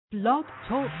Blog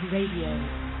Talk Radio.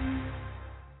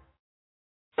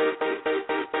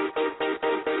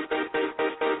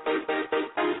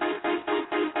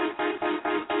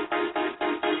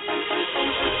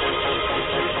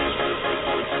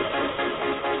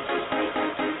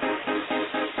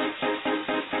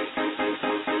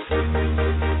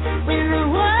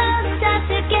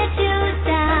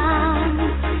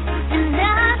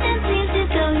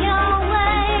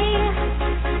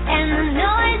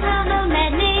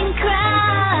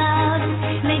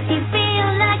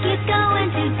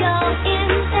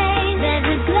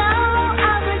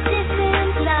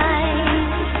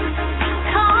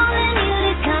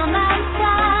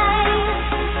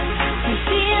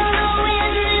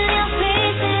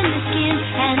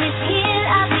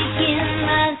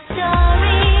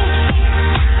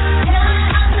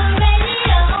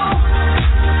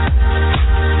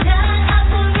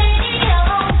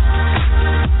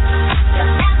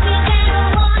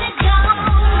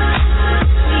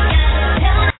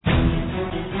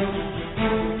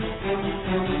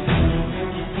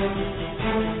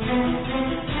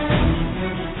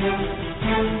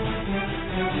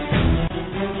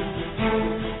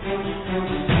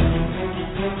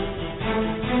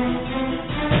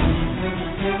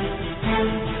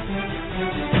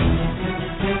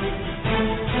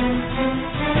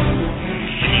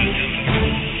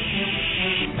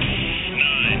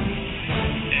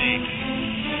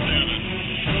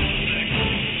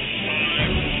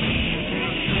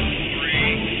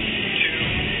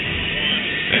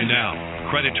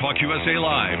 USA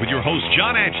Live with your host,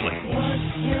 John Ashley. What's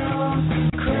your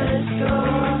credit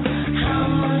score? How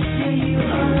much do you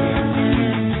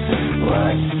earn?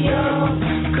 What's your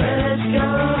credit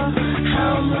score?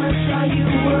 How much are you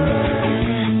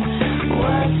worth?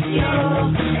 What's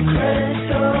your credit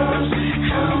score?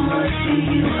 How much do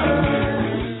you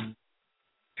earn?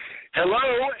 Hello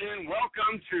and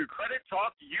welcome to Credit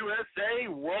Talk USA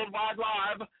Worldwide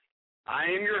Live. I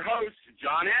am your host,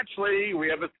 John Ashley. We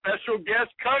have a special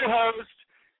guest co-host.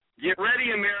 Get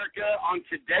ready, America. On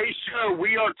today's show,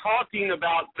 we are talking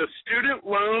about the Student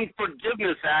Loan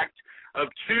Forgiveness Act of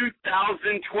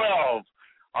 2012.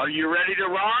 Are you ready to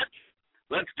rock?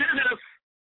 Let's do this.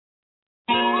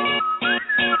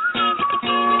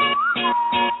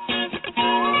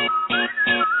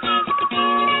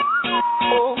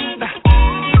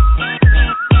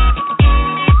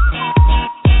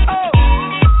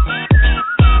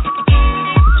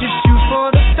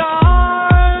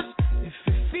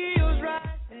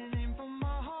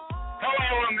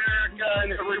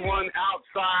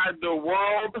 Outside the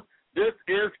world. This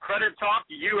is Credit Talk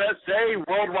USA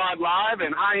Worldwide Live,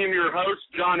 and I am your host,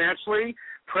 John Ashley,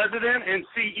 President and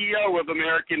CEO of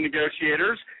American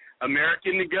Negotiators.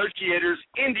 American Negotiators,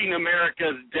 ending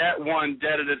America's debt one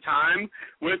debt at a time,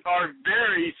 with our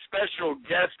very special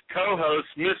guest co-host,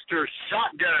 Mr.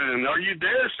 Shotgun. Are you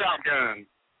there, Shotgun?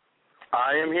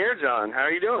 I am here, John. How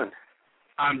are you doing?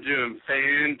 I'm doing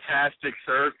fantastic,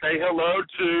 sir. Say hello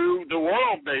to the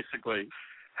world, basically.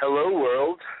 Hello,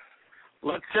 world.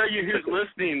 Let's tell you who's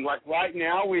listening. Like right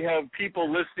now, we have people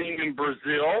listening in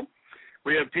Brazil.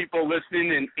 We have people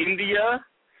listening in India,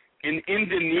 in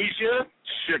Indonesia,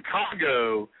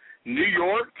 Chicago, New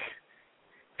York,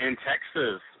 and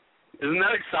Texas. Isn't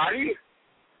that exciting?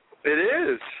 It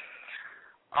is.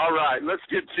 All right, let's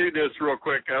get to this real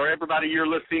quick. Everybody, you're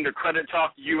listening to Credit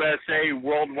Talk USA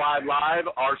Worldwide Live.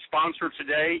 Our sponsor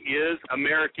today is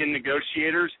American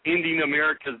Negotiators, ending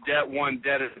America's debt one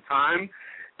debt at a time.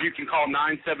 You can call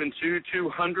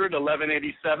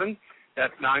 972-200-1187.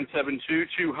 That's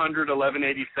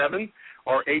 972-200-1187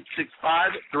 or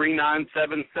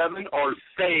 865-3977 or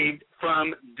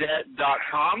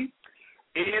savedfromdebt.com.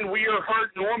 And we are heard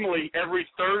normally every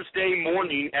Thursday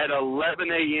morning at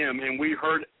 11 a.m., and we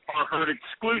are heard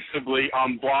exclusively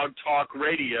on Blog Talk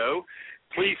Radio.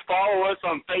 Please follow us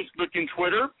on Facebook and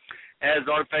Twitter, as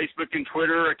our Facebook and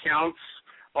Twitter accounts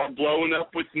are blowing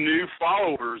up with new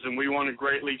followers, and we want to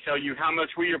greatly tell you how much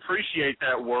we appreciate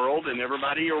that world and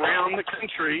everybody around the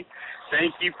country.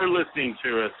 Thank you for listening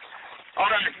to us. All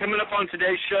right, coming up on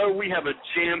today's show, we have a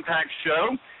jam-packed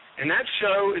show, and that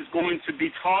show is going to be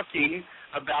talking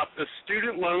about the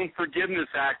Student Loan Forgiveness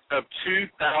Act of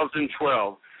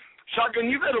 2012. Shotgun,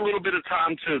 you've had a little bit of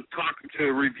time to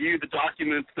review the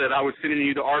documents that I was sending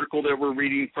you, the article that we're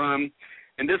reading from.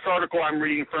 And this article I'm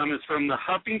reading from is from the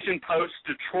Huffington Post,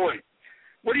 Detroit.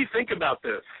 What do you think about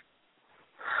this?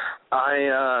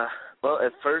 Well,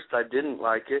 at first I didn't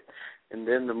like it, and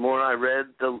then the more I read,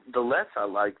 the less I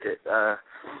liked it.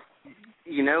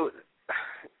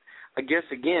 I guess,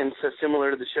 again, so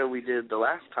similar to the show we did the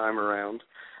last time around,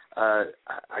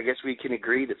 I guess we can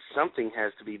agree that something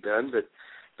has to be done, but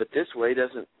this way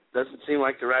doesn't seem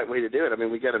like the right way to do it. I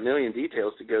mean, we got a million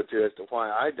details to go through as to why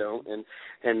I don't,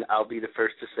 and I'll be the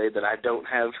first to say that I don't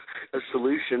have a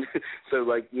solution. So,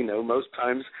 like, you know, most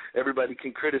times everybody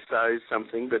can criticize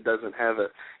something but doesn't have a,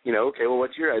 you know, okay, well,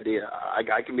 what's your idea?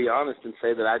 I can be honest and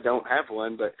say that I don't have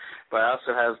one, but I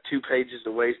also have 2 pages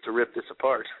of ways to rip this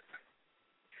apart.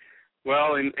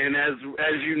 Well, and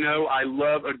as you know, I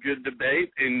love a good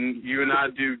debate, and you and I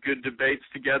do good debates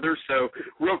together. So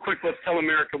real quick, let's tell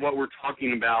America what we're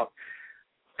talking about.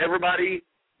 Everybody,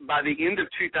 by the end of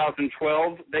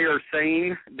 2012, they are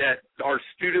saying that our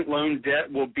student loan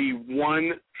debt will be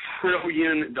 $1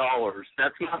 trillion.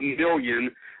 That's not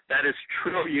million, that is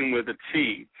trillion with a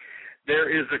T.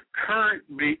 There's a current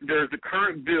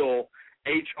bill,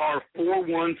 H.R.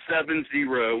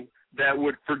 4170, that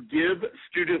would forgive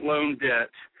student loan debt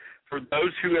for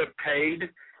those who have paid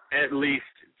at least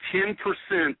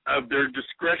 10% of their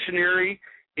discretionary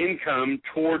income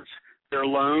towards their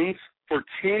loans for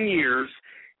 10 years,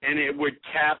 and it would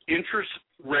cap interest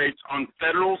rates on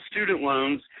federal student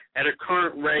loans at a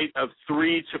current rate of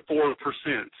 3 to 4%.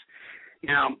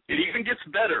 Now, it even gets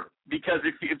better, because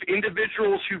if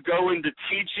individuals who go into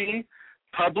teaching,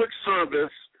 public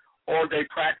service, or they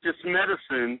practice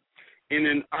medicine in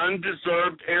an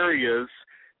undeserved areas,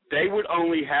 they would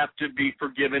only have to be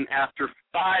forgiven after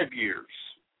 5 years.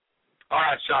 All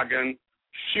right, Shotgun,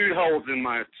 shoot holes in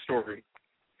my story.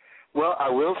 Well, I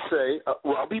will say,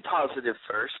 I'll be positive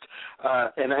first,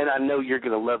 and I know you're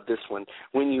going to love this one.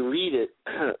 When you read it,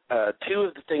 2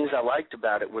 of the things I liked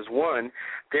about it was, 1,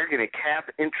 they're going to cap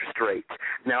interest rates.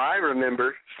 Now, I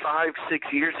remember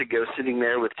 5-6 years ago sitting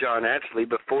there with John Ashley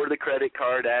before the Credit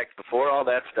Card Act, before all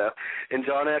that stuff, and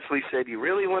John Ashley said, you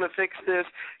really want to fix this?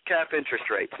 Cap interest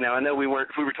rates. Now, I know we were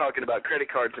talking about credit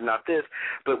cards and not this,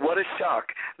 but what a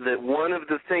shock that one of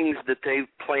the things that they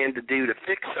plan to do to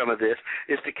fix some of this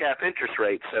is to cap interest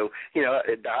rates. So, you know,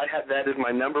 I had that as my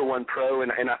number 1 pro,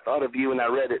 and I thought of you when I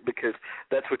read it, because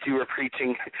that's what you were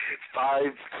preaching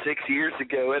 5-6 years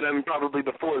ago, and I'm probably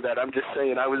before that. I'm just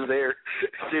saying, I was there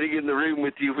sitting in the room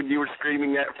with you when you were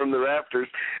screaming that from the rafters.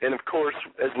 And, of course,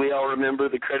 as we all remember,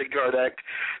 the Credit Card Act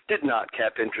did not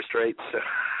cap interest rates. So.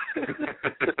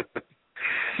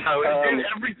 So it did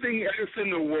everything else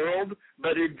in the world,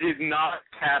 but it did not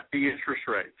cap the interest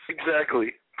rates.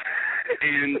 Exactly.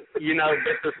 And, you know,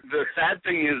 the sad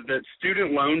thing is that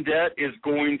student loan debt is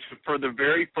going to, for the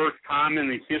very first time in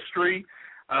the history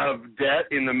of debt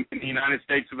in the United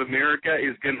States of America,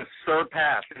 is going to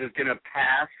surpass, it is going to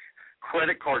pass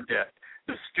credit card debt.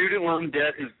 The student loan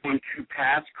debt is going to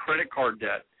pass credit card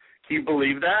debt. Can you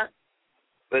believe that?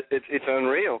 But it's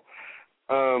unreal.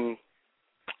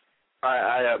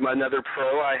 Another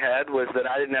pro I had was that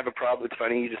I didn't have a problem. It's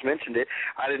funny you just mentioned it.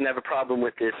 I didn't have a problem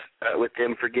with this, with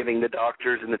them forgiving the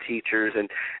doctors and the teachers and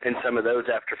some of those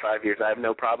after 5 years. I have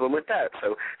no problem with that.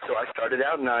 So I started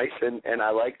out nice, and I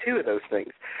like 2 of those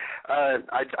things.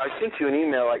 I sent you an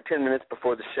email like 10 minutes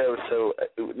before the show, so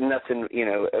nothing, you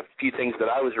know, a few things that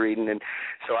I was reading, and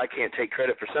so I can't take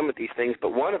credit for some of these things.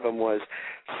 But one of them was,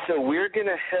 so we're going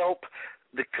to help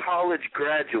the college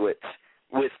graduates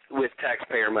with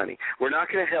taxpayer money. We're not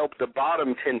going to help the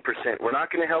bottom 10%. We're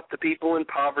not going to help the people in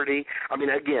poverty. I mean,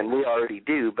 again, we already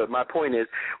do, but my point is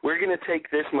we're going to take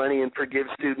this money and forgive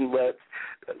student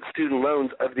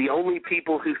loans of the only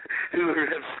people who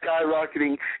have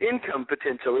skyrocketing income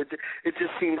potential. It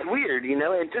just seems weird, you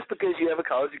know, and just because you have a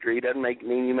college degree doesn't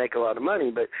mean you make a lot of money,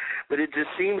 but it just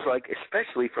seems like,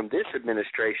 especially from this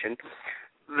administration,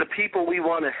 the people we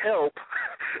want to help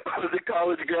are the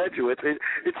college graduates.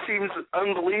 It seems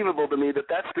unbelievable to me that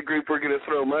that's the group we're going to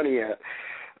throw money at.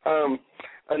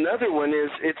 Another one is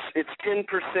it's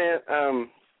 10%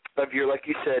 of your, like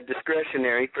you said,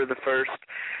 discretionary for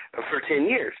 10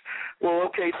 years. Well,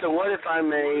 okay, so what if I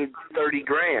made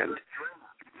 $30,000?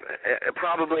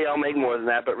 Probably I'll make more than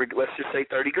that, but let's just say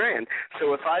 $30,000.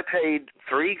 So if I paid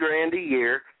 $3,000 a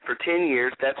year for 10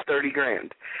 years, that's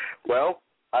 $30,000. Well,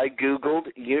 I Googled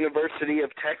University of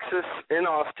Texas in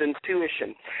Austin's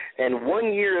tuition, and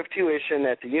 1 year of tuition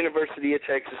at the University of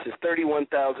Texas is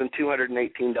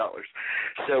 $31,218.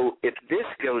 So if this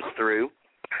goes through,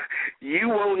 you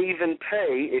won't even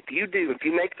pay, if you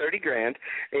make $30,000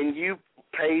 and you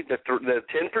pay the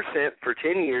 10% for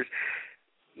 10 years,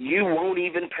 you won't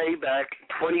even pay back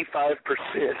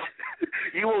 25%.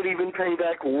 You won't even pay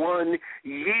back 1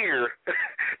 year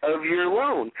of your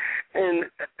loan.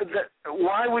 And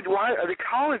why the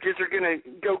colleges are going to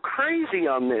go crazy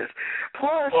on this?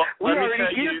 Plus, well,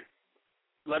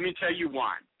 let me tell you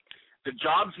why. The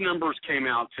jobs numbers came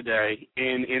out today,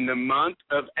 and in the month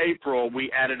of April,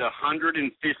 we added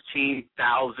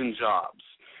 115,000 jobs.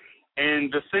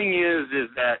 And the thing is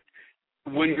that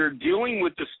when you're dealing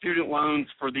with the student loans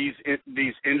for these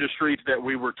industries that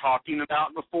we were talking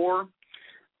about before,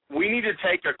 we need to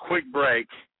take a quick break.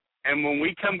 And when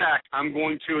we come back, I'm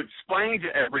going to explain to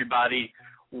everybody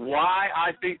why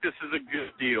I think this is a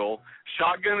good deal.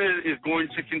 Shotgun is going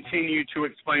to continue to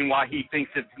explain why he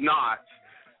thinks it's not.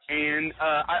 And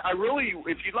I really,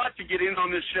 if you'd like to get in on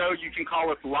this show, you can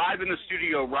call us live in the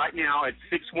studio right now at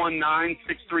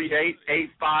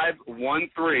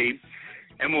 619-638-8513.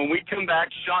 And when we come back,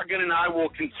 Shotgun and I will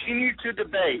continue to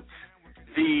debate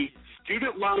the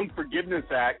Student Loan Forgiveness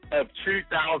Act of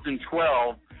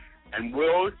 2012, and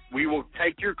we will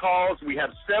take your calls. We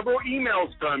have several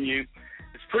emails from you.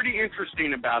 It's pretty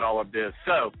interesting about all of this.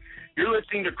 So you're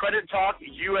listening to Credit Talk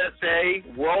USA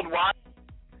Worldwide.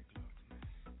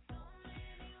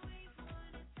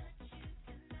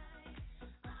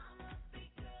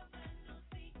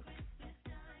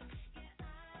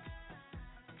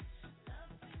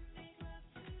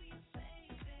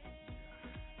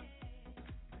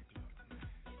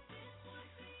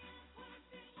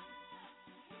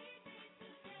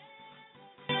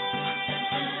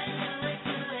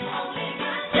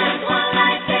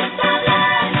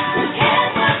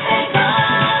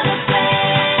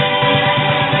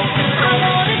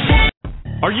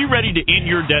 Are you ready to end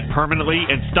your debt permanently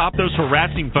and stop those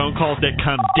harassing phone calls that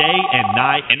come day and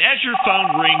night? And as your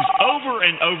phone rings over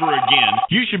and over again,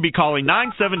 you should be calling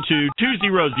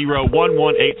 972-200-1187.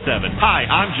 Hi,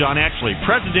 I'm John Ashley,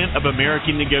 President of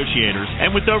American Negotiators.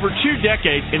 And with over 2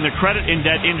 decades in the credit and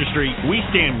debt industry, we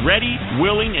stand ready,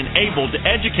 willing, and able to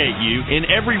educate you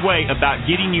in every way about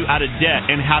getting you out of debt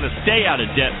and how to stay out of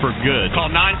debt for good.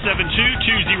 Call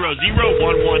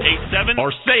 972-200-1187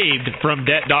 or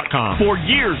savedfromdebt.com. For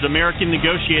years, American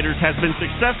Negotiators has been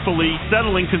successfully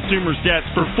settling consumers' debts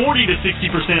for 40 to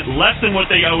 60% less than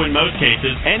what they owe in most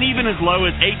cases, and even as low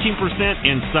as 18%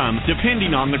 in some,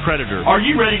 depending on the creditor. Are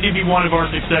you ready to be one of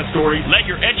our success stories? Let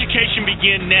your education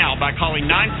begin now by calling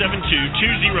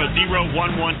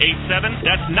 972-200-1187.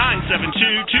 That's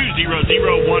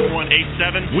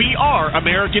 972-200-1187. We are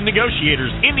American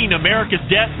Negotiators, ending America's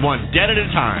debt one debt at a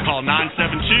time. Call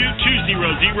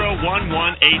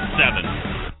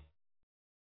 972-200-1187.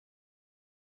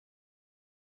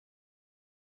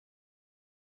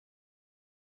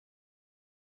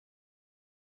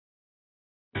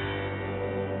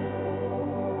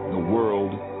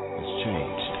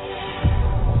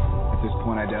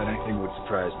 I doubt anything would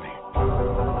surprise me.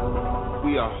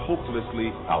 We are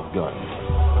hopelessly outgunned.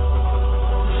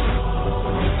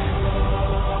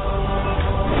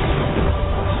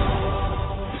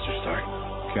 Mr. Stark.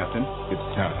 Captain, it's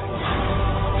time.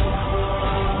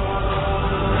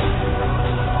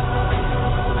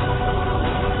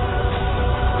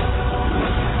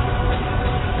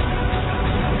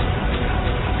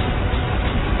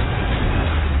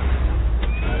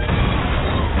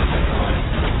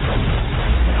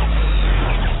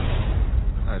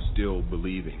 Still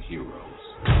believe in heroes.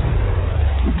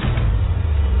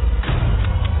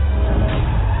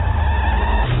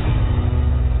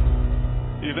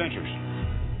 The Avengers.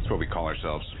 That's what we call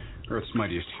ourselves. Earth's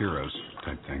mightiest heroes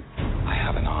type thing. I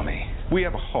have an army. We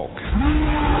have a Hulk.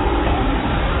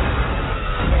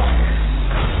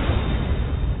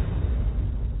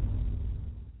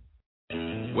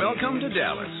 Welcome to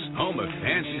Dallas, home of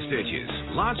fancy stitches,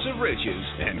 lots of riches,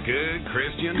 and good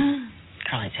Christian...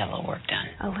 Probably have a little work done.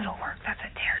 A little work, that's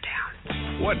a tear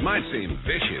down. What might seem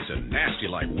vicious and nasty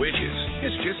like witches,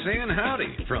 it's just saying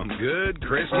howdy from good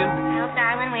Christian. Well,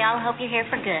 darling, we all hope you're here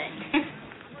for good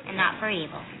and not for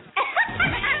evil.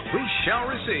 We shall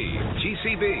receive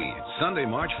GCB, Sunday,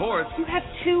 March 4th. You have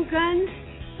 2 guns?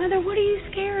 Mother, what are you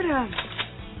scared of?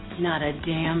 Not a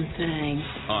damn thing.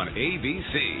 On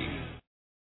ABC.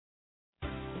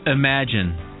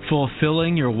 Imagine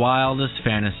fulfilling your wildest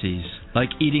fantasies, like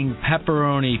eating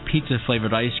pepperoni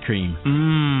pizza-flavored ice cream.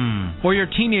 Or your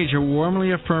teenager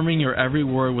warmly affirming your every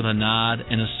word with a nod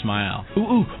and a smile.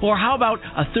 Or how about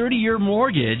a 30-year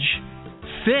mortgage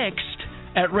fixed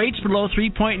at rates below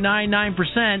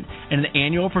 3.99% and an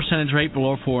annual percentage rate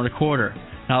below 4.25%.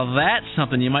 Now that's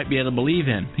something you might be able to believe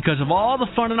in. Because of all the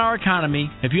fun in our economy,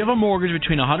 if you have a mortgage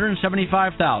between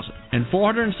 $175,000 and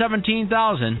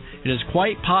 $417,000, it is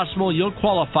quite possible you'll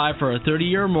qualify for a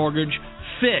 30-year mortgage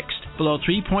fixed below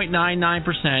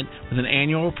 3.99% with an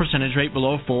annual percentage rate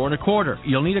below 4.25%.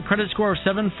 You'll need a credit score of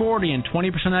 740 and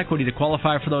 20% equity to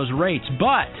qualify for those rates,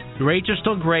 but the rates are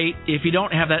still great if you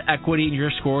don't have that equity and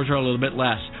your scores are a little bit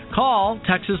less. Call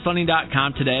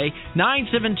TexasFunding.com today,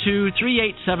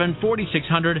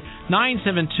 972-387-4600,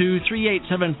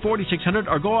 972-387-4600,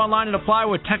 or go online and apply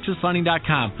with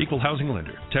TexasFunding.com. Equal housing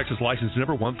lender. Texas license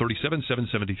number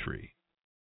 137773.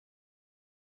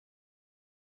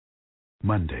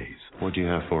 Mondays. What do you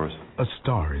have for us? A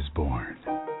star is born.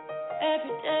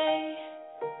 Every day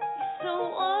is so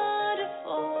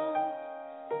wonderful,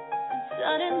 and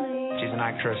suddenly She's an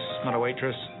actress, not a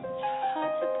waitress. it's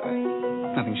hard to breathe.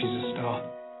 I think she's a star.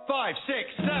 5, 6,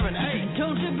 7, 8.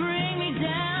 Don't you bring me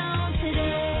down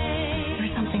today.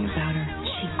 There's something about her.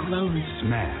 She glows.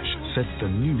 Smash sets the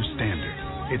new standard.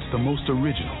 It's the most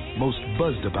original, most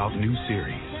buzzed about new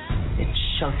series. It's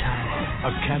showtime.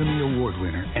 Academy Award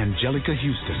winner Angelica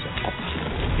Houston.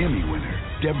 Emmy winner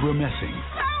Deborah Messing.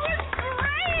 That was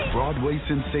great! Broadway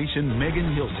sensation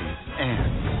Megan Hilty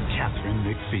and Catherine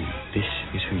McPhee. This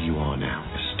is who you are now,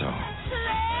 a star.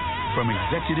 From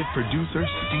executive producer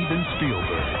Steven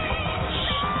Spielberg.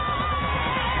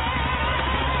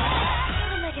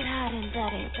 Make it hot and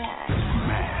that ain't bad.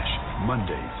 Smash,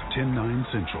 Mondays, 10/9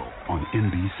 Central on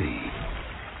NBC.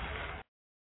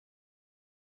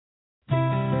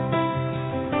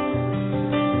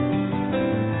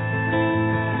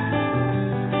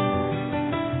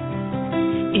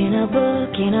 In a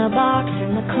book, in a box,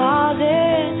 in the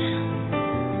closet.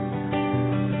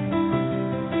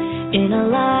 In a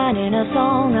line, in a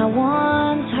song I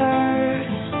once heard.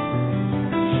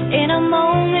 In a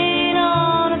moment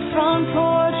on a front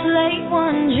porch late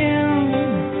one June.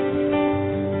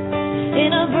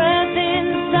 In a breath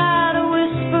inside, a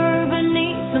whisper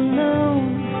beneath the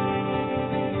moon.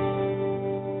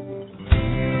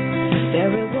 There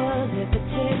it was at the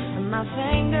tips of my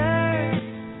fingers.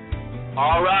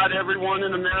 All right, everyone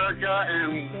in America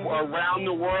and around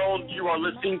the world, you are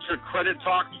listening to Credit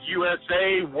Talk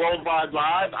USA Worldwide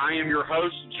Live. I am your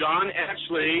host, John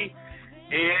Ashley,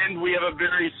 and we have a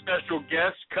very special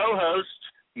guest co-host,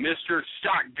 Mr.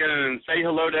 Shotgun. Say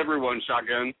hello to everyone,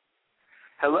 Shotgun.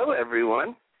 Hello,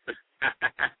 everyone.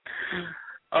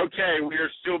 Okay, we are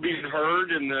still being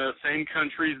heard in the same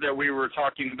countries that we were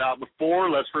talking about before.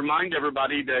 Let's remind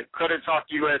everybody that Credit Talk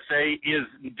USA is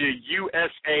the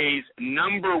USA's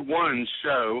 #1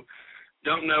 show.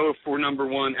 Don't know if we're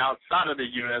 #1 outside of the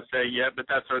USA yet, but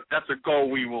that's a goal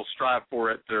we will strive for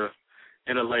at a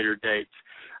later date.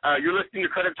 You're listening to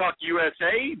Credit Talk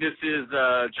USA. This is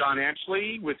John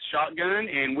Ashley with Shotgun,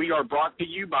 and we are brought to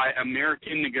you by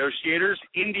American Negotiators,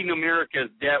 ending America's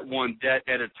debt one debt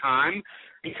at a time.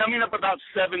 And coming up about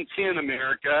 7:10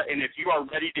 America, and if you are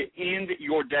ready to end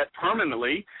your debt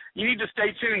permanently, you need to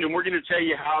stay tuned, and we're going to tell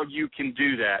you how you can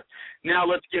do that. Now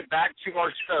let's get back to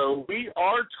our show. We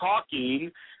are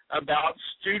talking about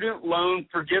Student Loan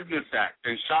Forgiveness Act.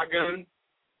 And Shotgun,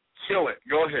 kill it.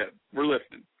 Go ahead. We're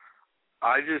listening.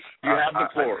 You have the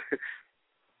floor.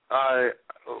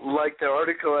 Like the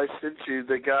article I sent you,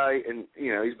 the guy, and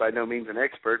he's by no means an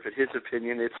expert, but his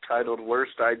opinion, it's titled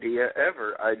 "Worst Idea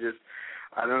Ever."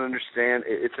 I don't understand.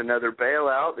 It's another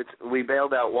bailout. We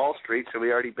bailed out Wall Street, so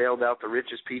we already bailed out the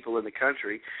richest people in the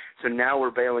country. So now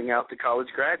we're bailing out the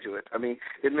college graduate. I mean,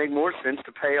 it'd make more sense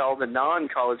to pay all the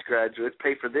non-college graduates,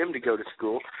 pay for them to go to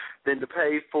school, than to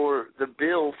pay for the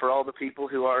bill for all the people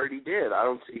who already did. I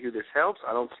don't see who this helps.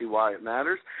 I don't see why it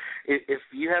matters. If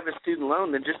you have a student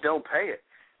loan, then just don't pay it.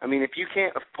 I mean, if you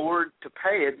can't afford to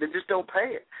pay it, then just don't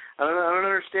pay it. I don't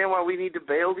understand why we need to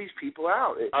bail these people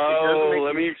out.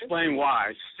 Let me explain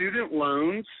why. Student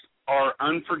loans are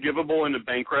unforgivable in a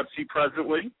bankruptcy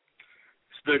presently.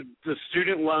 The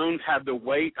student loans have the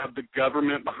weight of the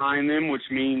government behind them, which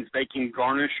means they can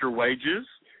garnish your wages,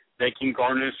 they can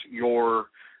garnish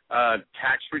your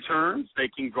tax returns, they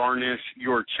can garnish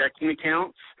your checking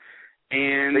accounts,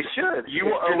 and they should.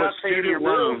 You owe a student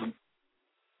loan.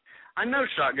 I know,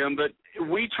 Shotgun, but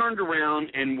we turned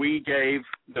around and we gave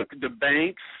the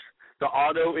banks, the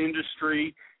auto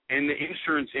industry, and the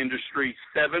insurance industry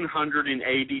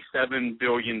 $787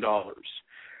 billion.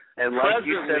 And like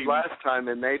you said last time,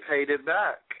 and they paid it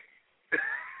back.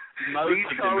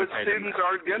 These college students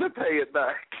aren't going to pay it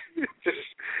back.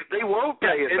 They won't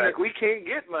pay it back. We can't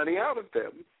get money out of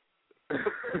them.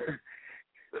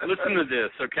 Listen to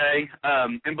this, okay?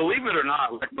 And believe it or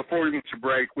not, like before we went to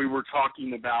break, we were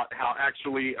talking about how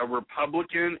actually a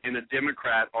Republican and a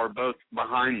Democrat are both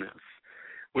behind this,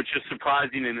 which is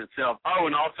surprising in itself. Oh,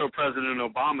 and also President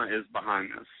Obama is behind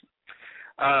this.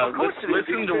 Of course,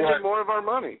 listen to what more of our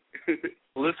money.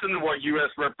 Listen to what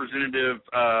U.S. Representative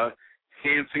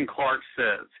Hanson Clark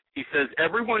says. He says,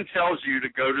 everyone tells you to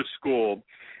go to school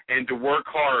and to work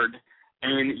hard,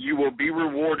 and you will be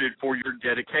rewarded for your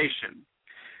dedication.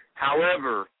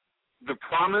 However, the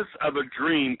promise of a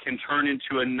dream can turn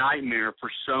into a nightmare for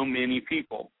so many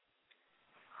people.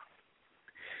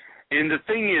 And the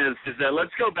thing is that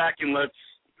let's go back and let's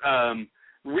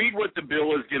read what the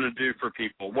bill is going to do for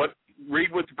people.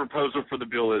 Read what the proposal for the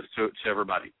bill is to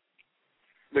everybody.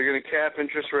 They're going to cap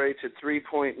interest rates at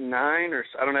 3.9, or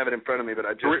I don't have it in front of me, but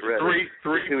I just read it.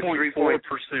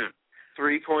 3.4%.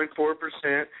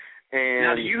 3.4%. And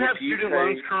now, do you have student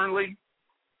loans currently?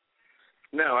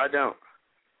 No, I don't.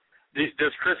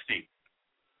 Does Christy?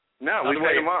 No, we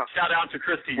paid them off. Shout out to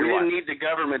Christy. We didn't need the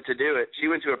government to do it. She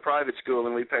went to a private school,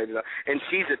 and we paid it off. And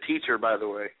she's a teacher, by the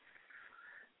way.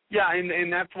 Yeah,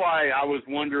 and that's why I was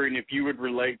wondering if you would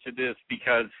relate to this,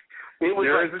 because it was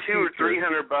there like $200 or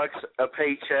 $300 a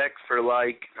paycheck for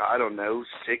like, I don't know,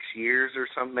 6 years or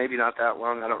something. Maybe not that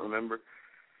long. I don't remember.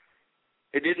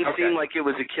 It didn't seem like it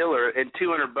was a killer, and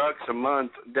 $200 a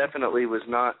month definitely was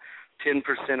not 10%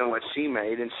 of what she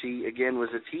made, and she again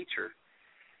was a teacher.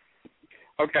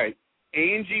 Okay,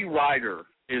 Angie Ryder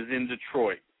is in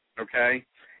Detroit. Okay.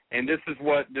 And this is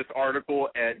what this article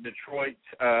at Detroit,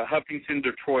 Huffington,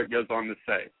 Detroit goes on to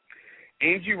say.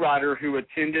 Angie Ryder, who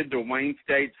attended the Wayne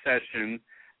State session,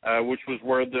 which was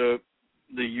where the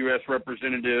U.S.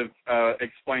 representative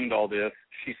explained all this,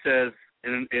 she says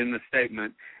in the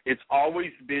statement, "It's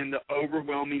always been the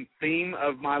overwhelming theme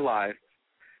of my life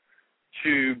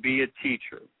to be a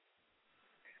teacher.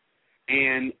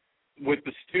 And with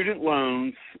the student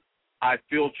loans, I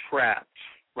feel trapped,"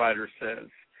 Ryder says.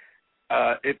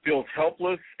 It feels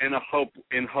helpless and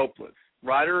hopeless.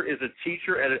 Ryder is a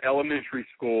teacher at an elementary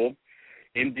school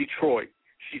in Detroit.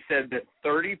 She said that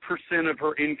 30% of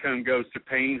her income goes to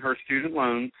paying her student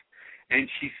loans, and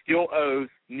she still owes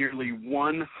nearly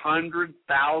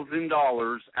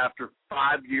 $100,000 after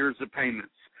 5 years of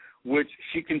payments, which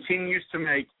she continues to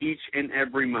make each and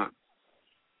every month.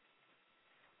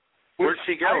 Where'd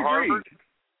she go, Harvard?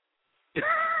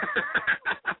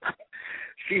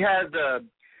 She has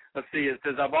let's see, it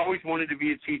says, "I've always wanted to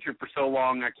be a teacher for so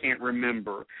long I can't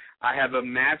remember. I have a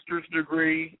master's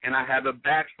degree and I have a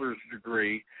bachelor's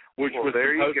degree, which was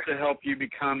supposed to help you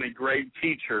become a great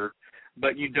teacher,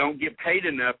 but you don't get paid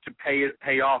enough to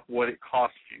pay off what it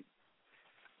costs you."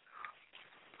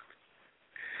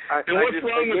 And what's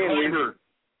wrong with labor?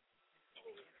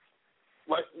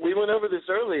 We went over this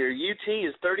earlier. UT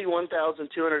is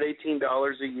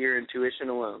 $31,218 a year in tuition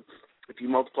alone. If you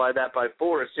multiply that by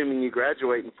 4, assuming you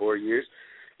graduate in 4 years,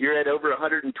 you're at over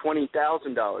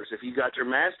 $120,000. If you got your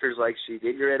master's like she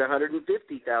did, you're at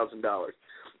 $150,000.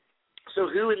 So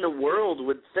who in the world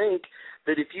would think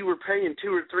that if you were paying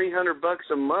 $200 or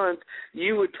 $300 a month,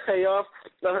 you would pay off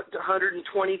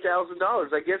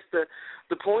 $120,000? I guess the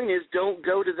point is, don't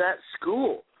go to that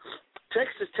school.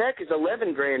 Texas Tech is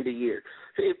 $11,000 a year.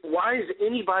 Why is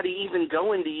anybody even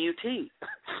going to UT?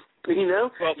 You know,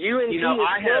 UNT is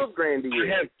 $12,000 a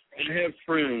year. I have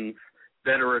friends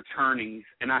that are attorneys,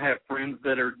 and I have friends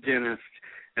that are dentists,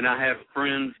 and I have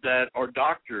friends that are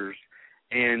doctors,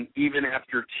 and even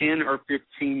after 10 or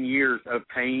 15 years of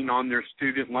paying on their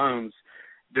student loans,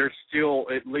 there's still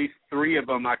at least 3 of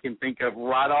them I can think of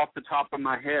right off the top of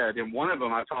my head, and one of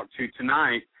them I talked to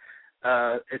tonight,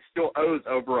 it still owes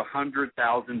over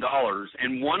 $100,000.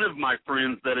 And one of my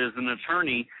friends that is an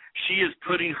attorney, she is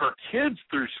putting her kids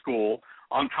through school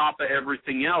on top of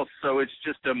everything else. So it's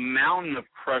just a mountain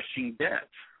of crushing debt.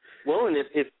 Well, and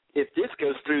if this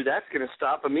goes through, that's going to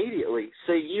stop immediately.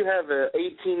 Say you have an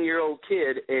 18-year-old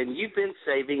kid and you've been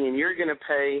saving and you're going to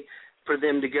pay for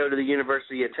them to go to the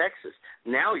University of Texas.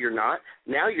 Now you're not.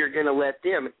 Now you're going to let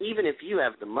them, even if you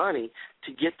have the money,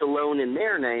 to get the loan in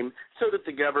their name so that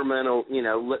the government will,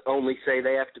 only say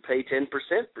they have to pay 10%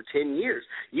 for 10 years.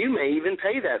 You may even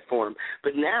pay that for them.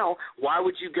 But now, why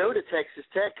would you go to Texas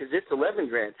Tech? Because it's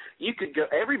 $11,000. You could go.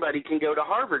 Everybody can go to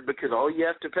Harvard because all you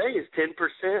have to pay is 10%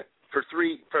 for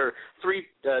 10%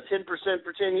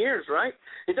 for 10 years, right?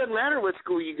 It doesn't matter what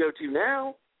school you go to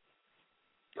now.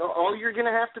 All you're going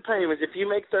to have to pay them is if you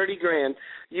make $30,000,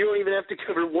 you don't even have to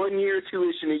cover 1 year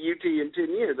tuition at UT in 10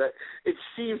 years. It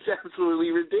seems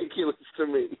absolutely ridiculous to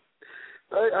me.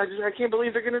 I can't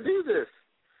believe they're going to do this.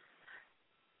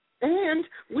 And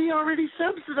we already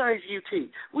subsidize UT.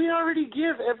 We already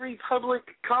give every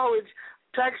public college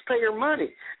taxpayer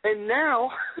money. And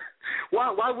now,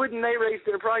 why wouldn't they raise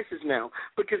their prices now?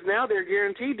 Because now they're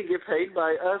guaranteed to get paid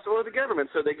by us or the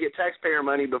government. So they get taxpayer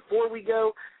money before we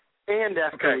go and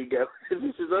after we go. This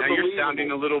is unbelievable. Now you're sounding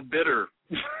a little bitter.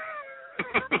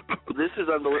 This is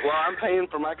unbelievable. Well, I'm paying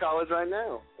for my college right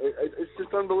now. It's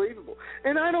just unbelievable.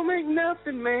 And I don't make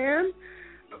nothing, man.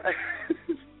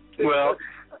 Well,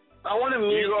 I want to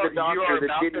meet the doctor you are that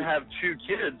about didn't to have 2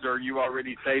 kids. Are you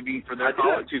already saving for their I do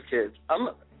have 2 kids. And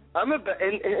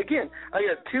again, I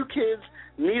got 2 kids.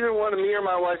 Neither one of me or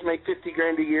my wife make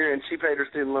 $50,000 a year, and she paid her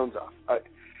student loans off.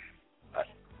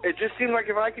 It just seemed like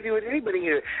if I could do it, anybody could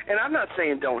do it. And I'm not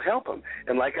saying don't help them.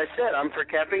 And like I said, I'm for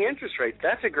capping interest rates.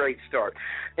 That's a great start.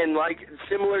 And like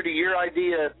similar to your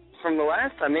idea from the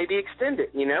last time, maybe extend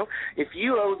it, you know. If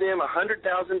you owe them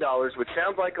 $100,000, which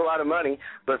sounds like a lot of money,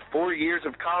 but 4 years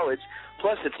of college,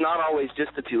 plus it's not always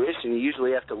just the tuition. You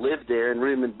usually have to live there, and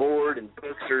room and board and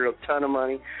books are a ton of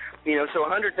money. You know, so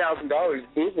 $100,000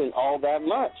 isn't all that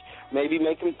much. Maybe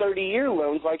make them 30-year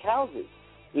loans like houses.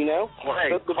 You know, well,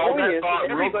 hey, the point is,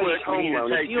 everybody's home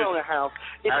loan. If you own a house,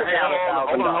 it's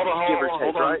about $1,000, give or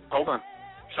take, right? Hold on.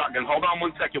 Shotgun, hold on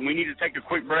 1 second. We need to take a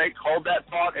quick break. Hold that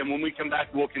thought, and when we come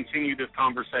back, we'll continue this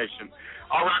conversation.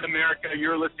 All right, America,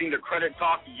 you're listening to Credit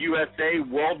Talk USA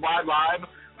Worldwide Live,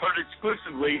 heard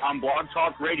exclusively on Blog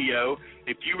Talk Radio.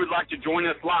 If you would like to join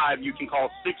us live, you can call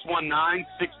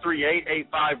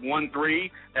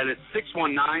 619-638-8513. That is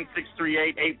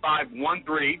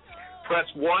 619-638-8513. Press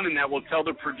 1, and that will tell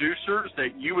the producers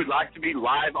that you would like to be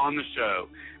live on the show.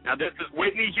 Now, this is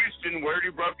Whitney Houston, Where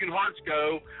Do Broken Hearts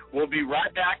Go? We'll be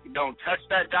right back. Don't touch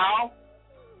that dial.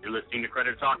 You're listening to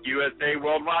Credit Talk USA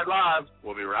Worldwide Live.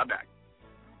 We'll be right back.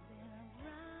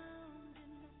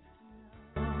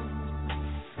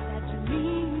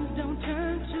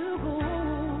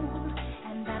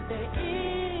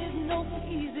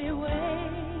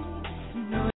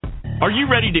 Are you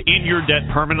ready to end your debt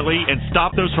permanently and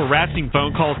stop those harassing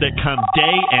phone calls that come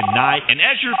day and night? And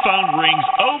as your phone rings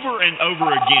over and over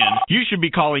again, you should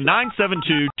be calling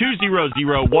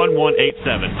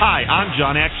 972-200-1187. Hi, I'm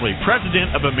John Ashley,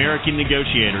 President of American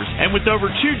Negotiators. And with over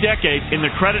 2 decades in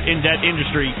the credit and debt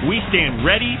industry, we stand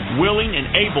ready, willing, and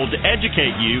able to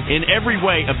educate you in every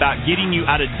way about getting you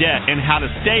out of debt and how to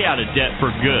stay out of debt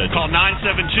for good. Call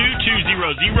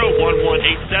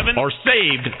 972-200-1187 or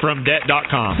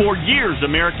savedfromdebt.com. For years,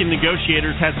 American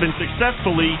Negotiators has been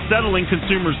successfully settling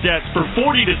consumers' debts for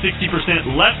 40 to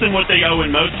 60% less than what they owe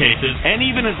in most cases, and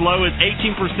even as low as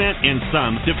 18% in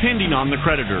some, depending on the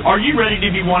creditor. Are you ready to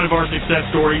be one of our success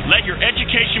stories? Let your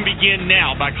education begin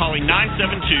now by calling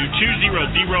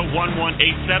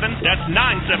 972-200-1187. That's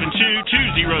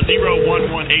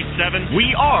 972-200-1187.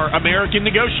 We are American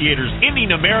Negotiators,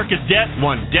 ending America's debt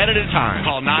one debt at a time.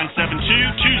 Call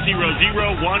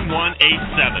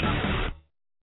 972-200-1187.